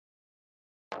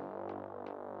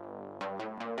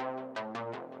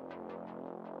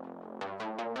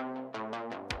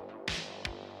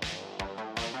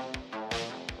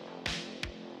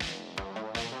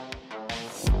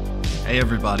Hey,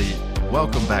 everybody.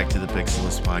 Welcome back to the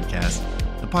Pixelist Podcast,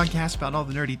 the podcast about all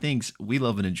the nerdy things we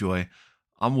love and enjoy.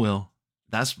 I'm Will.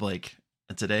 That's Blake.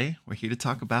 And today we're here to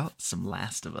talk about some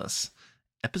Last of Us,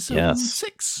 episode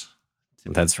 6.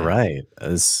 That's right.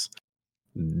 This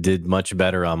did much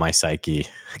better on my psyche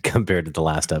compared to the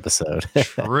last episode.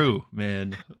 True,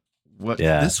 man.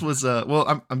 This was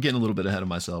well, I'm getting a little bit ahead of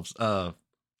myself.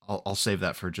 I'll save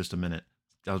that for just a minute.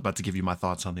 I was about to give you my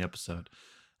thoughts on the episode.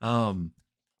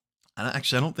 I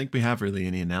don't think we have really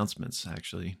any announcements,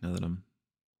 actually, now that I'm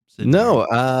sitting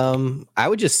here. I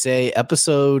would just say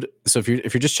episode. So if you're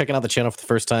just checking out the channel for the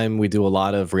first time, we do a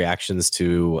lot of reactions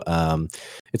to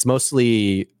it's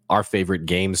mostly our favorite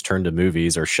games turned to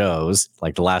movies or shows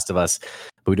like The Last of Us,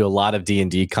 but we do a lot of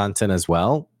D&D content as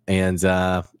well. And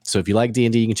so if you like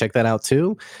D&D, you can check that out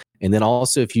too. And then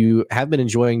also, if you have been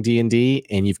enjoying D&D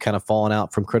and you've kind of fallen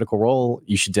out from Critical Role,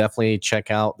 you should definitely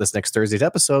check out this next Thursday's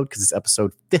episode because it's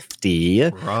episode 50.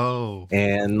 Bro.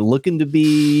 And looking to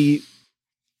be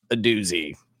a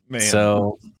doozy. Man.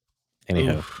 So,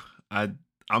 anyhow.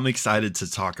 I'm excited to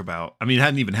talk about. I mean, it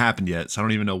hadn't even happened yet, so I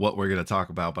don't even know what we're going to talk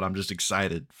about, but I'm just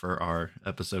excited for our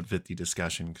episode 50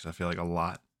 discussion because I feel like a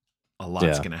lot's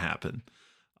going to happen.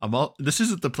 This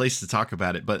isn't the place to talk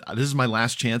about it, but this is my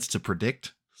last chance to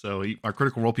predict. So our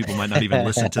Critical Role people might not even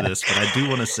listen to this, but I do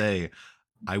want to say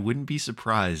I wouldn't be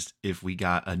surprised if we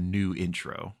got a new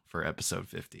intro for episode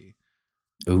 50.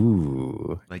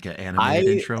 Ooh. Like an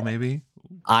animated intro, maybe?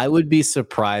 I would be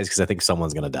surprised because I think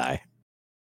someone's going to die.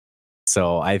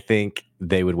 So I think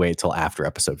they would wait till after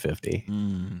episode 50.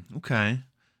 Okay.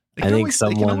 They can always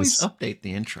update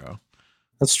the intro.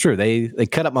 That's true. They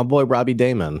cut up my boy Robbie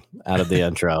Damon out of the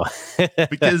intro.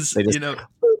 Because, they just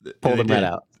pulled him right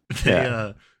out.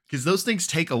 Because those things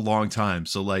take a long time.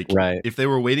 So, like, right. If they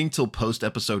were waiting till post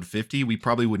episode 50, we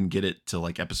probably wouldn't get it till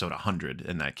like episode 100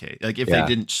 in that case. Like, if they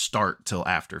didn't start till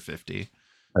after 50.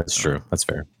 That's true. That's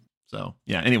fair. So,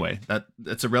 yeah, anyway,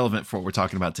 that's irrelevant for what we're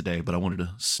talking about today, but I wanted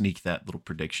to sneak that little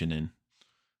prediction in.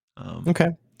 Okay.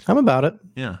 I'm about it.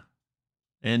 Yeah.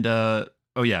 And,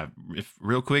 if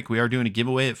real quick, we are doing a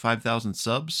giveaway at 5,000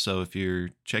 subs. So if you're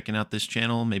checking out this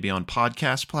channel, maybe on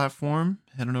podcast platform,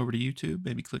 head on over to YouTube,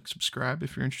 maybe click subscribe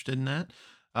if you're interested in that.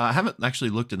 I haven't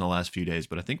actually looked in the last few days,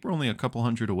 but I think we're only a couple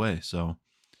hundred away. So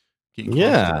getting close to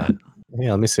that.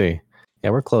 Yeah. Let me see.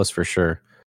 Yeah, we're close for sure.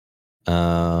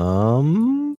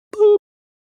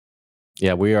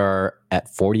 Yeah, we are at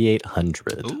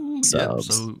 4,800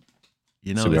 subs.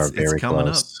 Yeah, so it's coming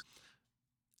up.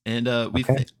 And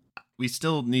we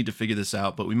still need to figure this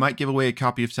out, but we might give away a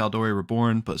copy of Tal'Dorei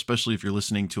Reborn, but especially if you're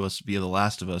listening to us via The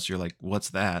Last of Us, you're like,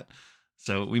 what's that?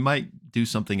 So we might do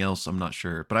something else, I'm not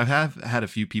sure. But I have had a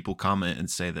few people comment and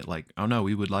say that, like, oh no,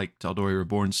 we would like Tal'Dorei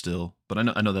Reborn still. But I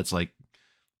know that's like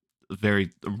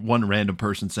one random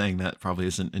person saying that probably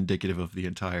isn't indicative of the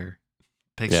entire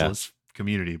Pixelist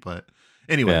community. But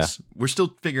anyways, we're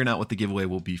still figuring out what the giveaway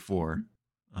will be for.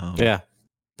 But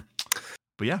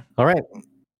yeah. All right.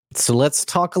 So let's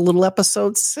talk a little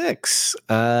episode 6.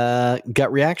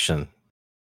 Gut reaction.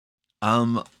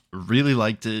 Really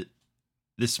liked it.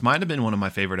 This might have been one of my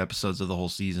favorite episodes of the whole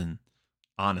season,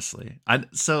 honestly.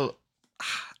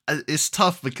 It's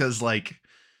tough because, like,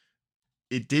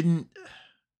 it didn't.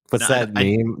 What's that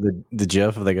meme? The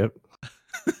GIF of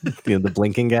the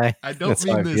blinking guy. I don't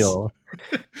mean this.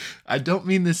 I don't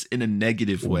mean this in a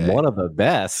negative way. One of the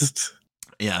best.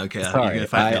 Yeah. Okay. Sorry.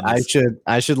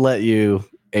 I should let you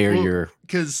air your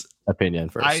opinion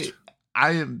first.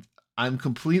 I'm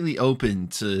completely open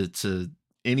to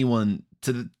anyone,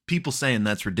 to the people saying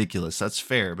that's ridiculous. That's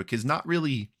fair, because not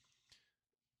really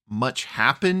much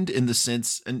happened in the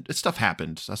sense, and stuff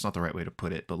happened. That's not the right way to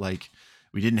put it, but like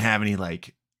we didn't have any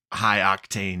like high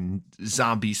octane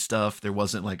zombie stuff. There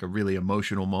wasn't like a really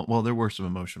emotional moment. Well, there were some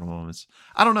emotional moments.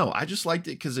 I don't know. I just liked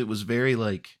it because it was very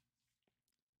like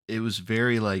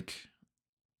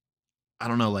I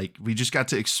don't know, like we just got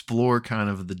to explore kind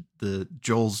of the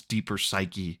Joel's deeper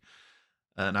psyche.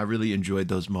 And I really enjoyed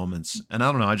those moments. And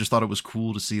I don't know, I just thought it was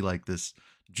cool to see like this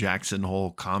Jackson Hole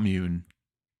commune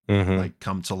like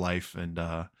come to life. And,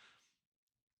 the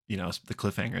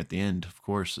cliffhanger at the end, of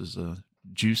course, is a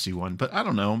juicy one. But I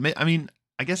don't know. I mean,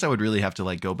 I guess I would really have to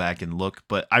like go back and look.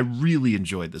 But I really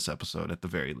enjoyed this episode at the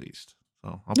very least.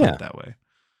 So I'll put it that way.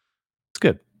 It's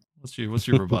good. What's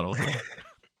your rebuttal?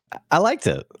 I liked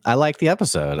it. I liked the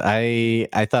episode. I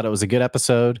thought it was a good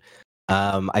episode.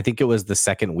 I think it was the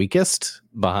second weakest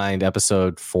behind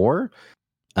episode 4.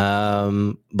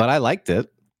 But I liked it.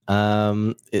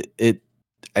 I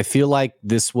feel like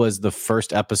this was the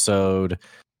first episode,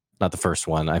 not the first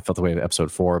one. I felt the way of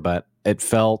episode 4, but it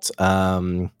felt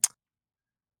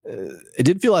it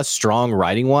did feel as strong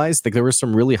writing wise. Like there were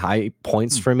some really high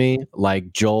points for me,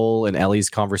 like Joel and Ellie's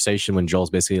conversation when Joel's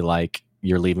basically like,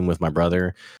 "You're leaving with my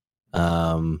brother."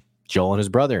 Joel and his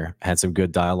brother had some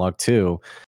good dialogue too.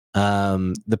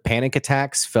 The panic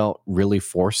attacks felt really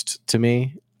forced to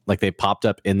me. Like they popped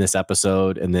up in this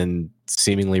episode and then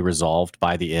seemingly resolved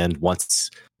by the end once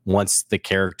the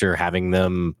character having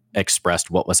them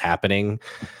expressed what was happening.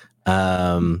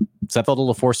 So that felt a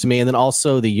little forced to me. And then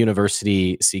also the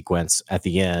university sequence at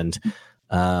the end.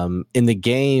 In the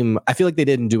game, I feel like they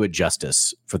didn't do it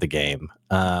justice for the game,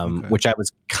 which I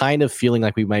was kind of feeling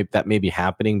like that may be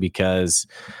happening because,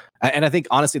 and I think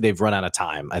honestly they've run out of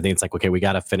time. I think it's like, okay, we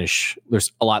got to finish.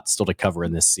 There's a lot still to cover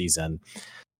in this season,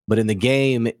 but in the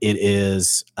game, it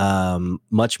is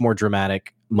much more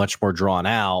dramatic, much more drawn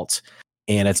out,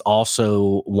 and it's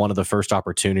also one of the first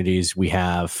opportunities we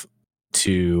have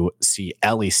to see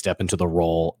Ellie step into the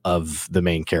role of the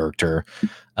main character.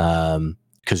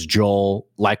 Because Joel,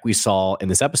 like we saw in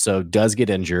this episode, does get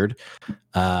injured.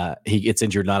 He gets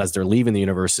injured not as they're leaving the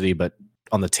university, but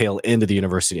on the tail end of the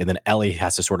university. And then Ellie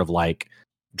has to sort of like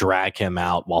drag him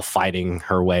out while fighting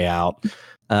her way out.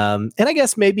 And I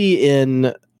guess maybe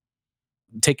in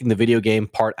taking the video game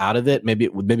part out of it,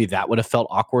 maybe that would have felt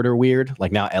awkward or weird.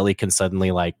 Like now Ellie can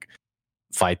suddenly like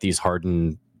fight these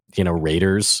hardened,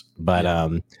 raiders. But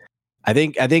I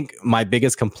think my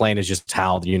biggest complaint is just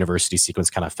how the university sequence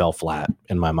kind of fell flat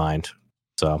in my mind.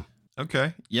 So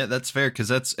okay, yeah, that's fair because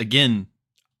that's again,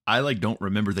 I like don't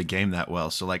remember the game that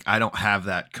well, so like I don't have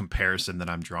that comparison that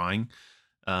I'm drawing,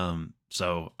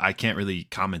 so I can't really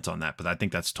comment on that. But I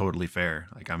think that's totally fair.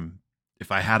 Like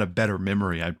if I had a better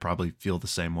memory, I'd probably feel the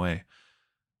same way.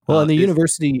 Well, in the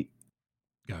university.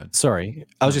 Sorry,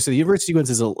 I was just saying the university sequence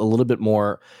is a little bit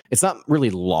more. It's not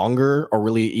really longer or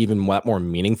really even more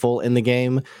meaningful in the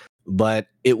game, but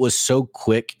it was so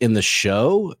quick in the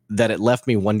show that it left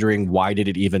me wondering why did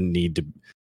it even need to.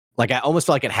 Like I almost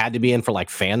felt like it had to be in for like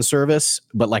fan service,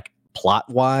 but like plot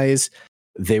wise,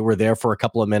 they were there for a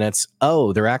couple of minutes.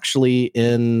 Oh, they're actually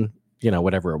in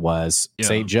whatever it was,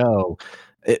 St. Joe.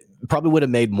 It probably would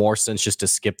have made more sense just to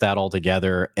skip that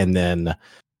altogether and then.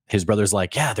 His brother's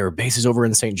like, yeah, there are bases over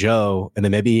in St. Joe. And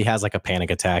then maybe he has like a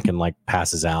panic attack and like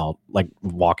passes out, like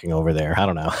walking over there. I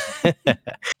don't know.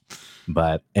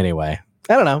 But anyway,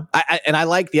 I don't know. I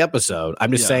like the episode.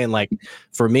 I'm just saying, like,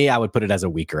 for me, I would put it as a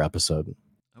weaker episode.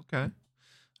 Okay.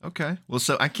 Well,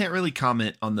 so I can't really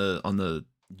comment on the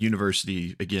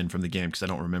university again from the game because I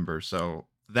don't remember. So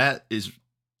that is,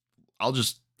 I'll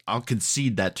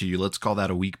concede that to you. Let's call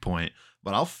that a weak point.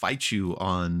 But I'll fight you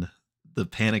on the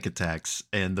panic attacks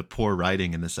and the poor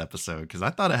writing in this episode because I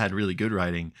thought it had really good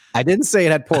writing. I didn't say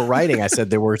it had poor writing. I said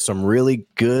there were some really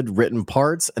good written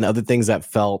parts and other things that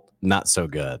felt not so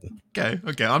good. Okay.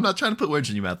 I'm not trying to put words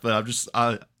in your mouth,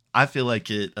 but I feel like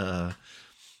it.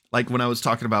 Like when I was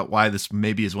talking about why this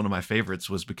maybe is one of my favorites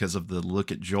was because of the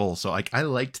look at Joel. So like I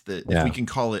liked that if we can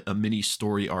call it a mini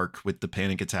story arc with the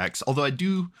panic attacks. Although I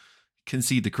do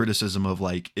concede the criticism of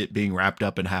like it being wrapped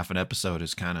up in half an episode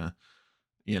is kind of.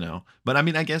 But I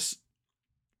mean, I guess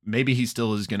maybe he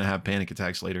still is going to have panic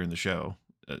attacks later in the show.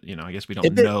 I guess we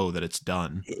don't know that it's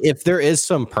done. If there is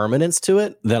some permanence to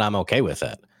it, then I'm okay with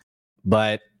it.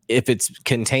 But if it's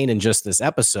contained in just this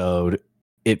episode,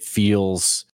 it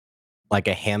feels like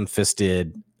a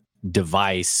ham-fisted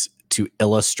device to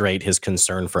illustrate his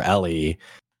concern for Ellie,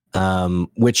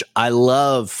 which I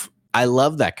love. I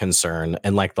love that concern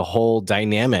and like the whole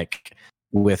dynamic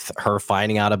with her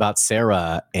finding out about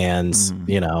Sarah and,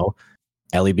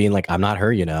 Ellie being like, I'm not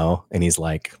her, and he's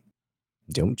like,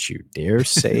 don't you dare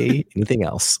say anything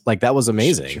else. Like that was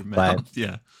amazing. But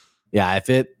yeah, if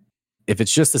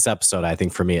it's just this episode, I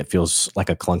think for me, it feels like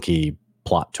a clunky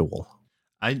plot tool.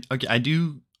 I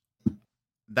do.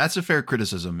 That's a fair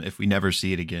criticism if we never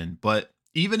see it again. But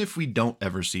even if we don't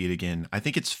ever see it again, I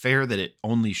think it's fair that it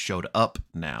only showed up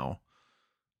now.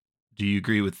 Do you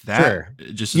agree with that? Sure.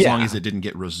 Just as long as it didn't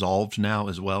get resolved now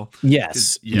as well?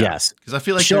 Yes. Yes. Because I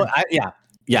feel like...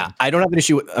 I don't have an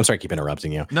issue with... I'm sorry, I keep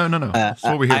interrupting you. No. That's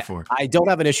what we're here for. I don't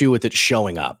have an issue with it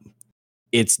showing up.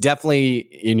 It's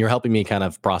definitely... And you're helping me kind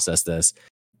of process this.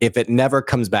 If it never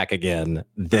comes back again,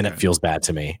 then it feels bad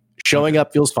to me. Showing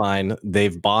up feels fine.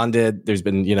 They've bonded. There's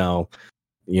been,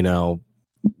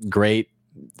 great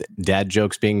dad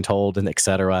jokes being told and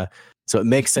etc. So it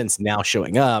makes sense now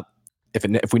showing up.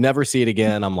 If we never see it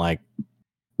again, I'm like,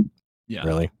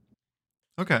 really?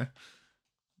 Okay.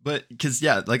 But because,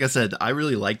 like I said, I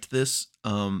really liked this.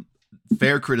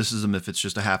 Fair criticism if it's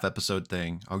just a half episode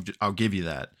thing. I'll give you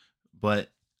that. But,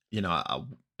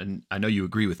 and I know you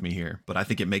agree with me here, but I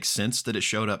think it makes sense that it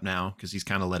showed up now because he's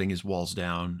kind of letting his walls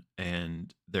down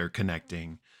and they're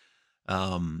connecting.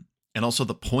 And also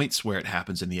the points where it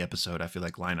happens in the episode, I feel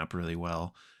like line up really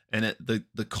well. And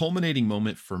the culminating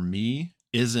moment for me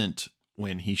isn't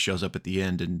when he shows up at the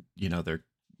end and, you know, they're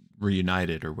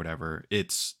reunited or whatever.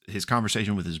 It's his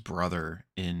conversation with his brother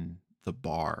in the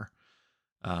bar.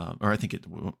 Or I think it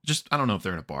just, I don't know if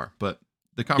they're in a bar, but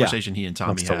the conversation he and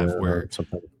Tommy have where,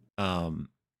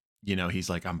 you know, he's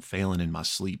like, I'm failing in my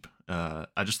sleep.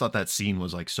 I just thought that scene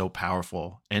was like so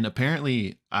powerful. And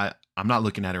apparently I'm not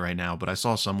looking at it right now, but I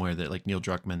saw somewhere that like Neil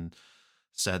Druckmann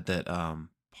said that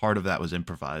part of that was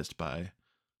improvised by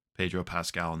Pedro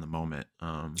Pascal in the moment.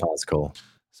 That's cool.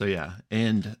 So yeah.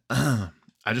 And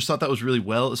I just thought that was really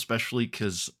well, especially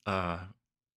because a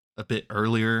bit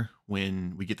earlier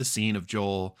when we get the scene of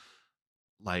Joel,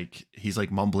 like he's like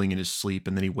mumbling in his sleep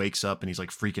and then he wakes up and he's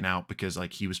like freaking out because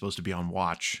like he was supposed to be on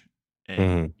watch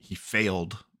and he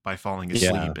failed by falling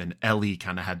asleep, and Ellie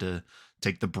kind of had to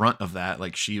take the brunt of that.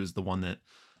 Like she was the one that,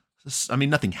 I mean,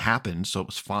 nothing happened, so it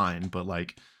was fine, but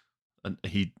like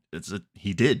he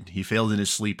failed in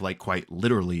his sleep, like quite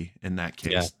literally in that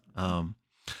case.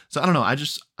 So I don't know.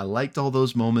 I liked all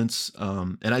those moments.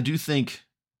 And I do think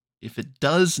if it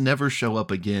does never show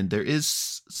up again, there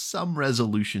is some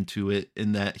resolution to it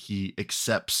in that he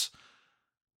accepts,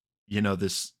 you know,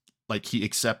 this, like he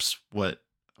accepts what,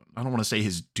 I don't want to say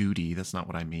his duty. That's not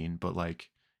what I mean, but like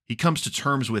he comes to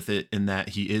terms with it in that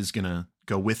he is going to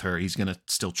go with her. He's going to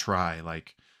still try.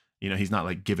 Like, you know, he's not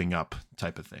like giving up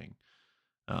type of thing.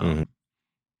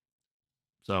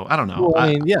 So I don't know. Well,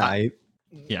 I mean, I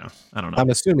don't know. I'm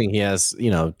assuming he has, you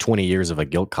know, 20 years of a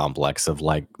guilt complex of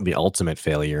like the ultimate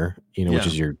failure, you know, which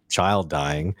is your child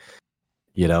dying,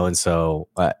 you know, and so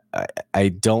I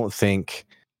don't think,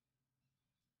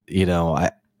 you know,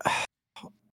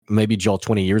 maybe Joel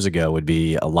 20 years ago would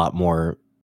be a lot more,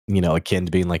 you know, akin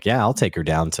to being like, yeah, I'll take her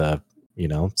down to, you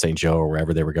know, St. Joe or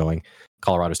wherever they were going,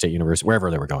 Colorado State University, wherever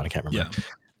they were going. I can't remember.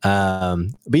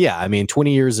 But yeah, I mean,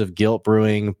 20 years of guilt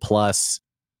brewing plus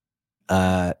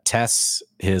Tess,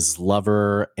 his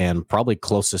lover and probably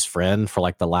closest friend for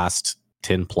like the last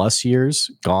 10 plus years,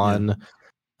 gone.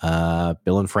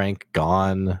 Bill and Frank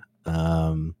gone.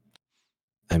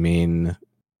 I mean,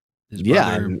 his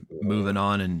brother moving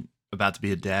on and about to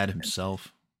be a dad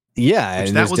himself. Yeah,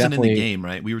 which that wasn't in the game,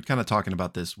 right? We were kind of talking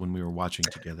about this when we were watching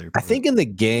together. I think in the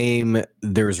game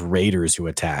there's raiders who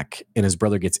attack and his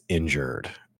brother gets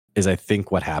injured. Is I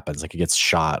think what happens, like he gets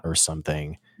shot or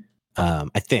something. I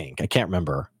can't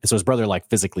remember. And so his brother like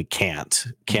physically can't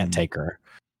take her.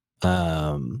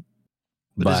 But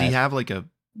does he have like a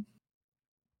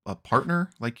partner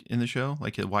like in the show?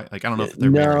 Like I don't know if they're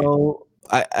married.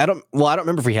 I don't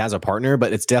remember if he has a partner,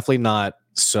 but it's definitely not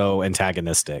so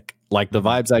antagonistic. Like the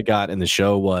vibes I got in the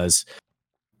show was,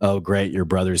 oh great, your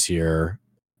brother's here.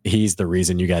 He's the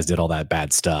reason you guys did all that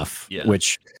bad stuff.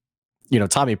 Which, you know,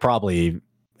 Tommy probably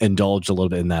indulged a little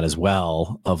bit in that as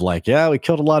well, of like, yeah, we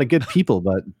killed a lot of good people,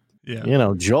 but you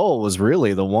know, Joel was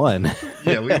really the one.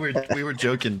 we were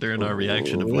joking during our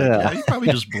reaction of like, you probably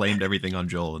just blamed everything on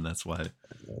Joel and that's why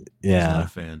he's not a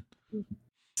fan.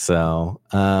 So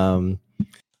there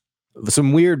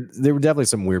were definitely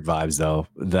some weird vibes though,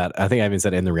 that I think I even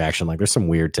said in the reaction, like there's some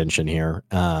weird tension here.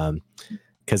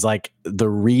 Because like the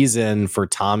reason for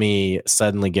Tommy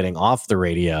suddenly getting off the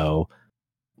radio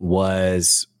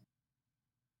was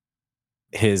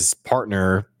his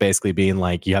partner basically being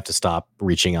like, you have to stop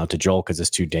reaching out to Joel because it's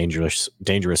too dangerous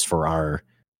for our,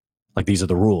 like, these are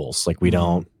the rules. Like we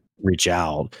don't reach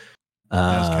out.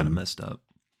 That's kind of messed up.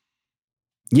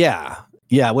 Yeah.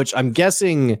 Which I'm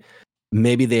guessing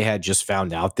maybe they had just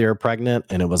found out they're pregnant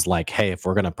and it was like, hey, if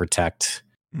we're going to protect,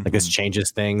 like this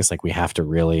changes things. Like we have to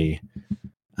really,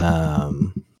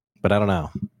 but I don't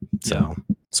know. So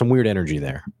some weird energy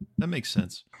there. That makes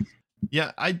sense.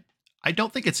 Yeah. I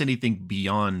don't think it's anything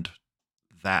beyond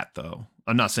that though.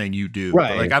 I'm not saying you do,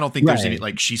 but like, I don't think there's any,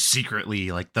 like she's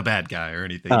secretly like the bad guy or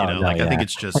anything, you know, no, like I think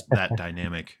it's just that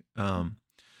dynamic. And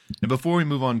before we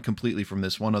move on completely from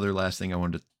this, one other last thing I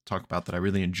wanted to talk about that I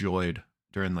really enjoyed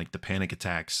during like the panic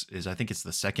attacks is I think it's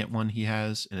the second one he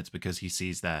has. And it's because he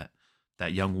sees that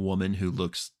young woman who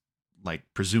looks like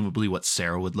presumably what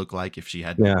Sarah would look like if she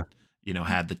had, you know,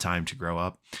 had the time to grow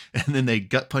up. And then they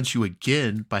gut punch you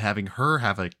again by having her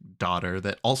have a daughter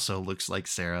that also looks like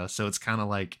Sarah. So it's kind of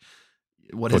like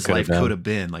what his life could have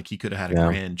been. Like he could have had a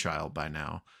grandchild by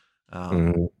now.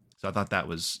 So I thought that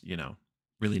was, you know,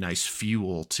 really nice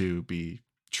fuel to be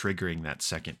triggering that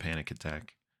second panic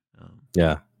attack.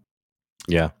 No,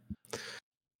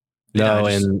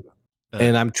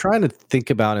 and I'm trying to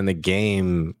think about in the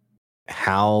game,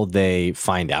 how they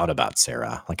find out about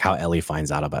Sarah, like how Ellie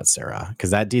finds out about Sarah,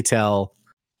 because that detail,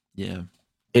 yeah,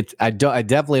 I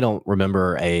definitely don't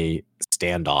remember a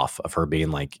standoff of her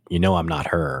being like, I'm not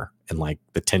her, and like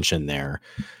the tension there.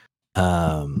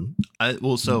 So I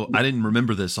didn't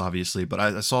remember this obviously, but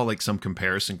I saw like some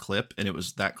comparison clip, and it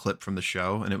was that clip from the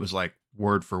show, and it was like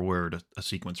word for word a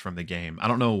sequence from the game. I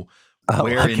don't know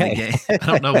where in the game. I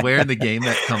don't know where in the game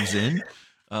that comes in.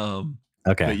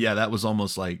 Okay, but yeah, that was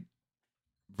almost like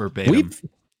verbatim.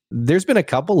 There's been a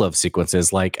couple of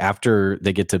sequences like after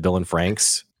they get to Bill and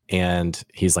Frank's, and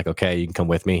he's like, "Okay, you can come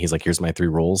with me." He's like, "Here's my 3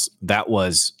 rules." That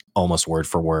was almost word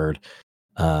for word.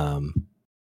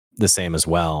 The same as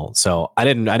well. So I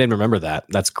didn't remember that.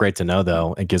 That's great to know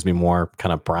though. It gives me more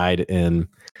kind of pride in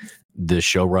the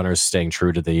showrunners staying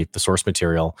true to the source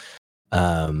material.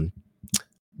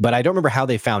 But I don't remember how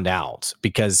they found out,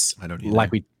 because I don't either.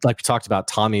 like we talked about,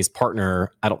 Tommy's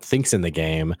partner I don't think's in the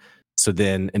game. So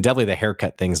then, and definitely the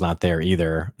haircut thing's not there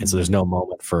either. And so there's no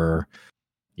moment for,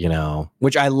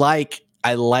 which I like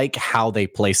how they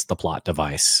place the plot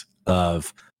device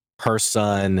of her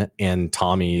son and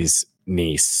Tommy's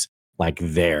niece like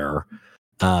there,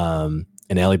 and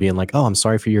Ellie being like, "Oh, I'm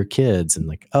sorry for your kids," and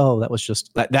like, "Oh, that was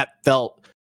just that felt,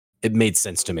 it made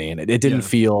sense to me," and it didn't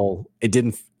feel,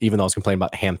 even though I was complaining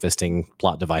about ham-fisting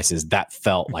plot devices, that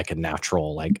felt like a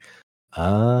natural, like,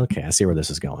 okay, I see where this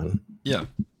is going. Yeah,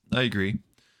 I agree.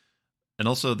 And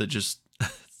also that just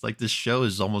it's like this show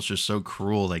is almost just so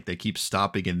cruel. Like they keep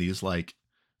stopping in these, like,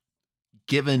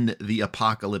 given the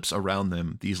apocalypse around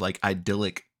them, these like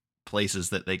idyllic places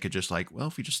that they could just like, well,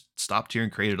 if we just stopped here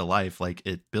and created a life, like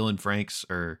it Bill and Frank's,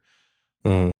 or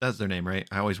that's their name, right?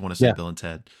 I always want to say Bill and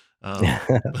Ted.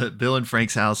 But Bill and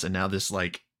Frank's house, and now this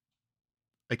like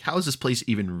how is this place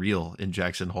even real in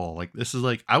Jackson Hole? Like this is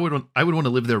like I would want to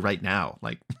live there right now.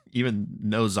 Like even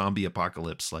no zombie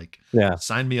apocalypse. Like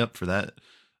sign me up for that.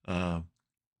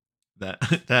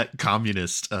 That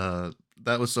communist.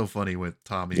 That was so funny with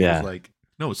Tommy. He was like,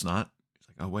 no, it's not. He's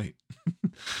like, oh wait.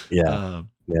 Yeah.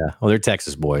 Well, they're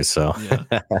Texas boys, so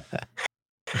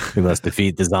we must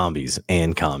defeat the zombies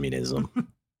and communism.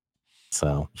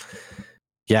 So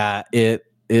yeah,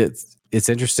 it's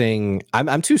interesting.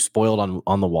 I'm too spoiled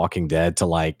on The Walking Dead to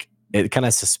like it. Kind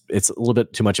of it's a little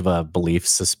bit too much of a belief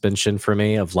suspension for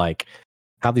me of like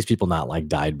how these people not like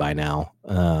died by now.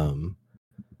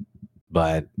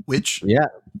 But which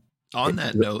on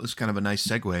that note is kind of a nice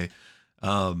segue.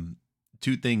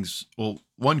 2 things. Well,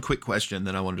 one quick question,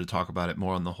 then I wanted to talk about it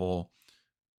more on the whole.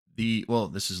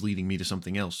 This is leading me to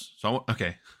something else. So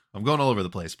I'm going all over the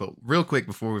place, but real quick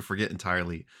before we forget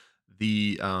entirely,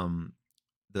 the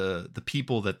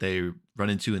people that they run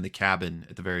into in the cabin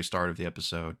at the very start of the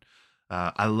episode.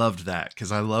 I loved that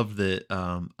because I loved that.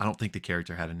 I don't think the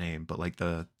character had a name, but like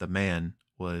the man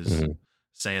was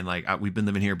saying like, we've been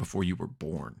living here before you were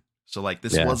born. So like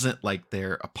this wasn't like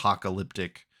their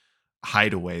apocalyptic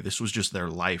hideaway. This was just their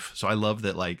life. So I love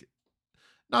that, like,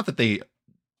 not that they,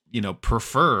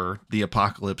 prefer the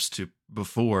apocalypse to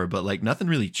before, but like nothing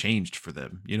really changed for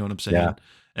them. You know what I'm saying? Yeah.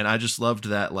 And I just loved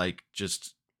that, like,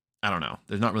 just, I don't know.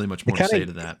 There's not really much more to say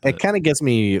to that. It kind of gives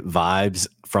me vibes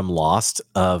from Lost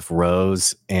of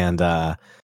Rose and I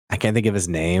can't think of his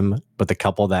name, but the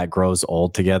couple that grows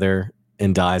old together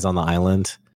and dies on the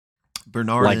island.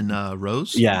 Bernard and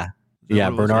Rose? Yeah. Yeah,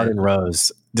 Bernard and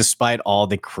Rose. Despite all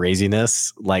the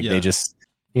craziness, like they just,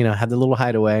 had the little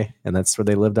hideaway, and that's where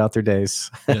they lived out their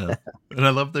days. Yeah. And I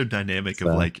love their dynamic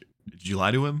of like, did you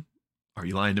lie to him? Or are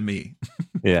you lying to me?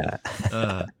 Yeah.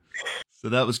 So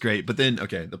that was great. But then,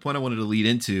 okay, the point I wanted to lead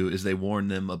into is they warn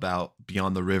them about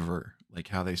beyond the river, like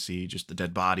how they see just the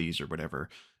dead bodies or whatever.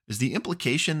 Is the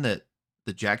implication that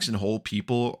the Jackson Hole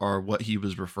people are what he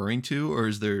was referring to, or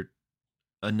is there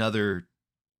another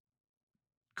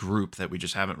group that we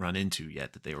just haven't run into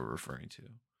yet that they were referring to?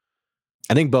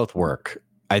 I think both work.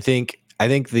 I think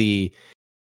the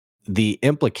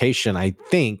implication, I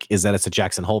think, is that it's the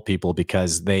Jackson Hole people,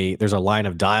 because there's a line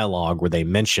of dialogue where they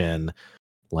mention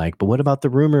like, but what about the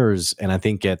rumors? And I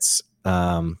think it's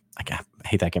I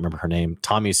hate that I can't remember her name.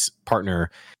 Tommy's partner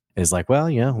is like, well,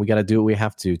 we got to do what we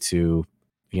have to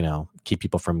keep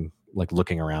people from like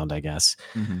looking around, I guess.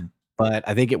 Mm-hmm. But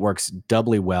I think it works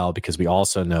doubly well because we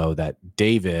also know that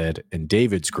David and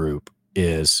David's group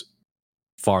is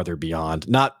farther beyond,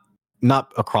 not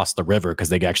across the river, because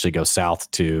they actually go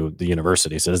south to the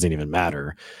university, so it doesn't even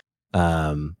matter.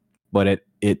 But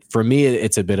it for me,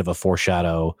 it's a bit of a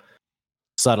foreshadow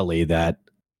subtly that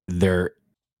there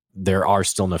are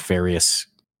still nefarious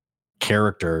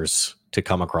characters to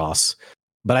come across.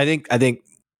 But I think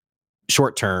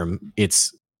short term,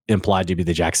 it's implied to be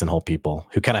the Jackson Hole people,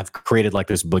 who kind of created like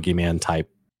this boogeyman type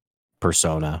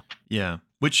persona. Yeah.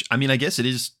 Which, I mean, I guess it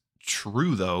is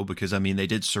true though, because I mean, they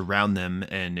did surround them,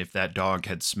 and if that dog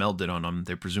had smelled it on them,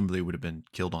 they presumably would have been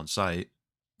killed on sight.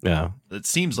 Yeah. It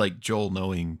seems like Joel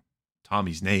knowing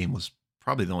Tommy's name was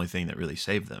probably the only thing that really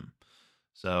saved them.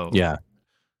 So yeah.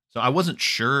 So I wasn't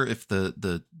sure if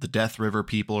the Death River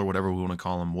people, or whatever we want to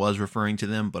call them, was referring to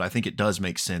them, but I think it does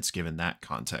make sense given that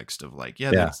context of like,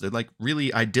 they're like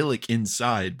really idyllic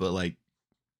inside, but like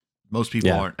most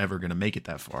people aren't ever going to make it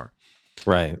that far.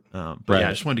 Right. But yeah,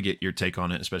 I just wanted to get your take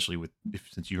on it, especially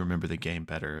since you remember the game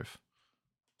better, if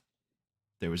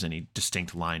there was any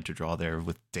distinct line to draw there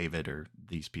with David or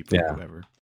these people or whoever.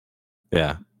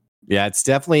 Yeah. Yeah. It's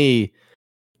definitely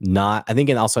not, I think,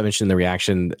 and also I mentioned in the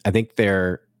reaction, I think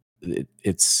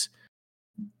it's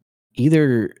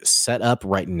either set up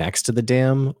right next to the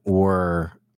dam,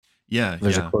 or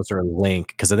there's a closer link,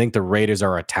 because I think the Raiders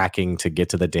are attacking to get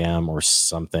to the dam or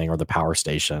something, or the power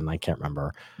station. I can't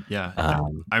remember. Yeah.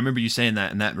 I remember you saying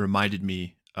that, and that reminded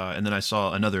me. And then I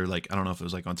saw another, like, I don't know if it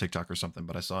was like on TikTok or something,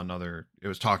 but I saw another, it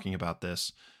was talking about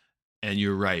this. And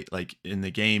you're right. Like in the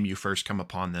game, you first come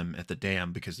upon them at the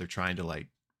dam because they're trying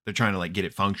to get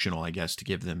it functional, I guess, to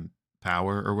give them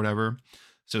power or whatever.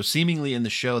 So seemingly in the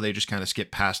show, they just kind of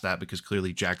skip past that because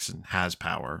clearly Jackson has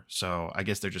power. So I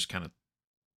guess they're just kind of,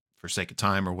 for sake of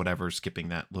time or whatever, skipping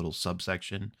that little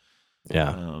subsection.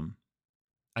 Yeah.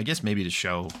 I guess maybe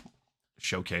to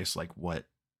showcase like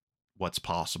what's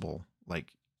possible.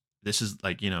 Like this is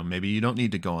like, maybe you don't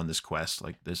need to go on this quest.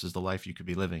 Like this is the life you could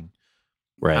be living.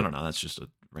 Right. I don't know. That's just a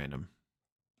random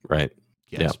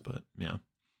guess, but yeah.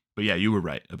 But yeah, you were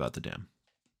right about the dam.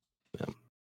 Yeah.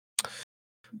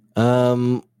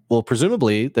 Well,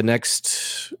 presumably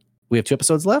we have 2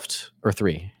 episodes left, or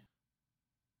 3?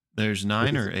 There's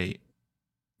 9 or 8?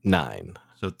 9.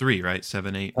 So 3, right?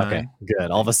 7, 8, 9. Okay, good.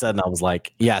 All of a sudden I was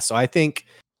like, yeah. So I think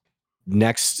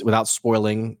next, without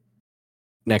spoiling,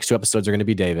 next 2 episodes are going to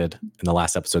be David, and the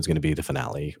last episode is going to be the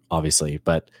finale, obviously.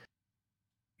 But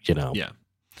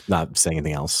not saying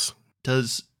anything else.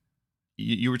 Does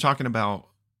you were talking about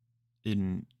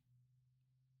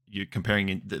you're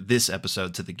comparing this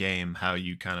episode to the game, how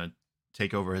you kind of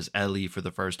take over as Ellie for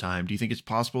the first time. Do you think it's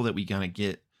possible that we kind of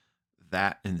get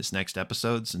that in this next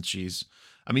episode, since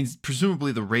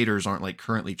presumably the Raiders aren't like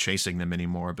currently chasing them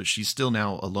anymore, but she's still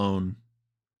now alone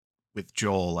with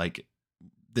Joel. Like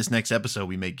this next episode,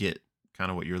 we may get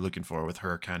kind of what you're looking for with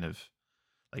her, kind of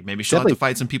like maybe she'll have to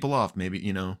fight some people off. Maybe,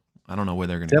 I don't know where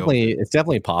they're going to go. It's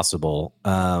definitely possible.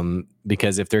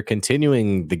 Because if they're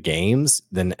continuing the games,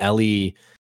 then Ellie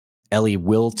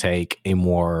will take a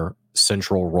more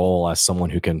central role as someone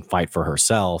who can fight for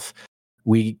herself.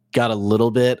 We got a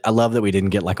little bit. I love that we didn't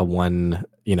get like a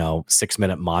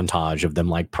 6-minute montage of them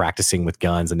like practicing with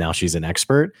guns, and now she's an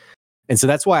expert. And so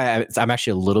that's why I'm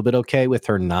actually a little bit okay with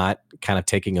her not kind of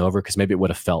taking over, because maybe it would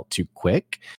have felt too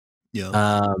quick.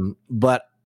 Yeah. But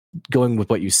going with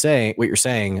what you're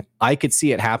saying, I could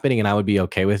see it happening, and I would be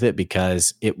okay with it,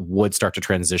 because it would start to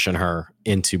transition her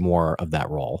into more of that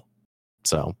role.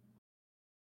 So.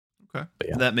 Okay.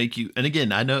 That make you, and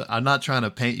again, I know I'm not trying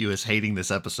to paint you as hating this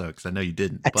episode, because I know you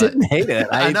didn't. I didn't hate it.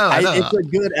 I know. It's a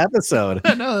good episode.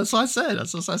 I know. That's what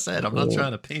I said. I'm not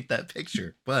trying to paint that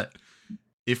picture. But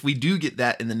if we do get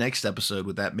that in the next episode,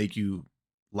 would that make you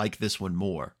like this one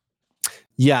more?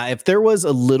 Yeah, if there was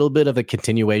a little bit of a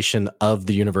continuation of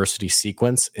the university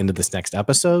sequence into this next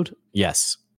episode,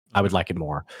 yes, I would like it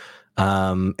more.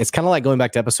 It's kind of like going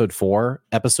back to episode 4.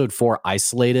 Episode 4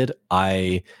 isolated,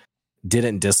 I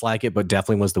didn't dislike it, but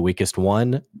definitely was the weakest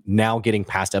one. Now getting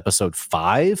past episode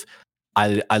 5,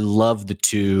 I love the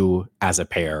two as a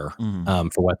pair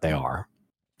for what they are.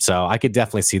 So I could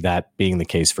definitely see that being the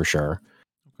case for sure.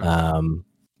 Okay.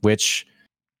 Which,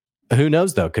 who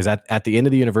knows though? Because at the end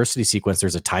of the university sequence,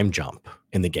 there's a time jump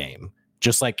in the game,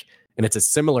 just like, and it's a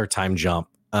similar time jump.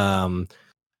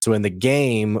 So in the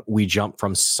game, we jump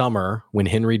from summer when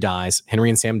Henry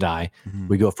and Sam die. Mm-hmm.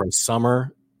 We go from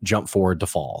summer, jump forward to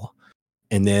fall.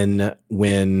 And then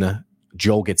when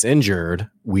Joel gets injured,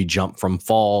 we jump from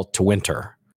fall to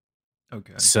winter.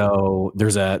 Okay. So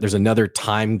there's another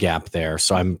time gap there.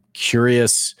 So I'm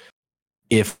curious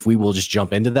if we will just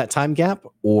jump into that time gap,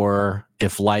 or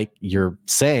if, like you're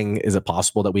saying, is it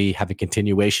possible that we have a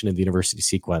continuation of the university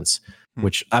sequence,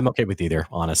 which I'm okay with either,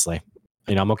 honestly.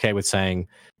 I'm okay with saying,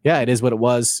 yeah, it is what it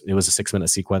was. It was a 6-minute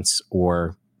sequence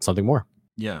or something more.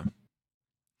 Yeah.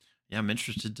 Yeah, I'm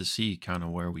interested to see kind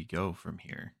of where we go from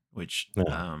here, which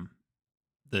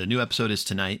the new episode is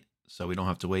tonight, so we don't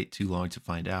have to wait too long to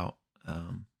find out.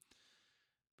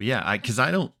 But yeah, I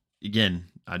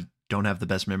don't have the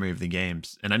best memory of the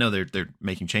games. And I know they're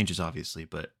making changes, obviously,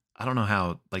 but I don't know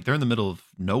how. Like they're in the middle of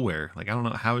nowhere. Like I don't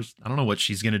know what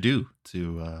she's gonna do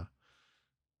to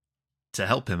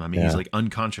help him. I mean, he's like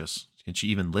unconscious. Can she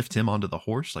even lift him onto the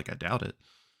horse? Like I doubt it.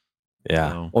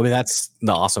 Yeah. So, well, I mean, that's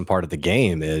the awesome part of the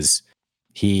game is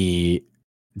he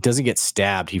doesn't get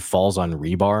stabbed. He falls on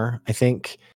rebar, I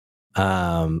think.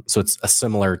 So it's a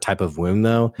similar type of wound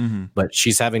though, but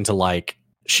she's having to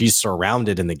she's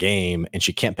surrounded in the game and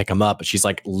she can't pick him up, but she's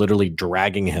like literally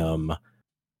dragging him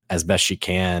as best she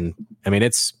can. I mean,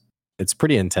 it's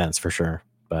pretty intense for sure,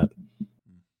 but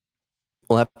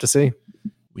we'll have to see.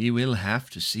 We will have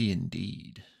to see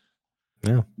indeed.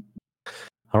 Yeah.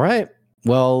 All right.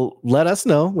 Well, let us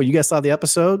know what you guys thought of the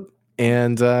episode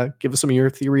and give us some of your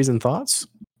theories and thoughts.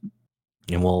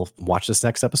 And we'll watch this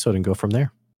next episode and go from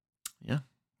there. Yeah,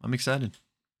 I'm excited.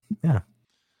 Yeah.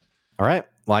 All right.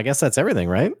 Well, I guess that's everything,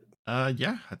 right?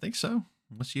 Yeah, I think so.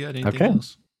 Unless you had anything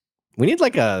else. We need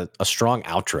like a strong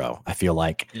outro, I feel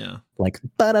like. Yeah. Like,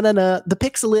 the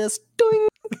Pixelist. Doing.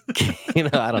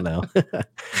 I don't know.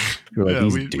 We're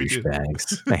like, these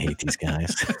douchebags. I hate these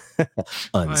guys.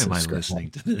 Why am I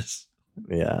listening to this?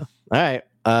 Yeah. All right.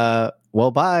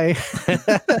 Well, bye.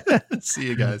 See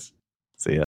you guys. See ya.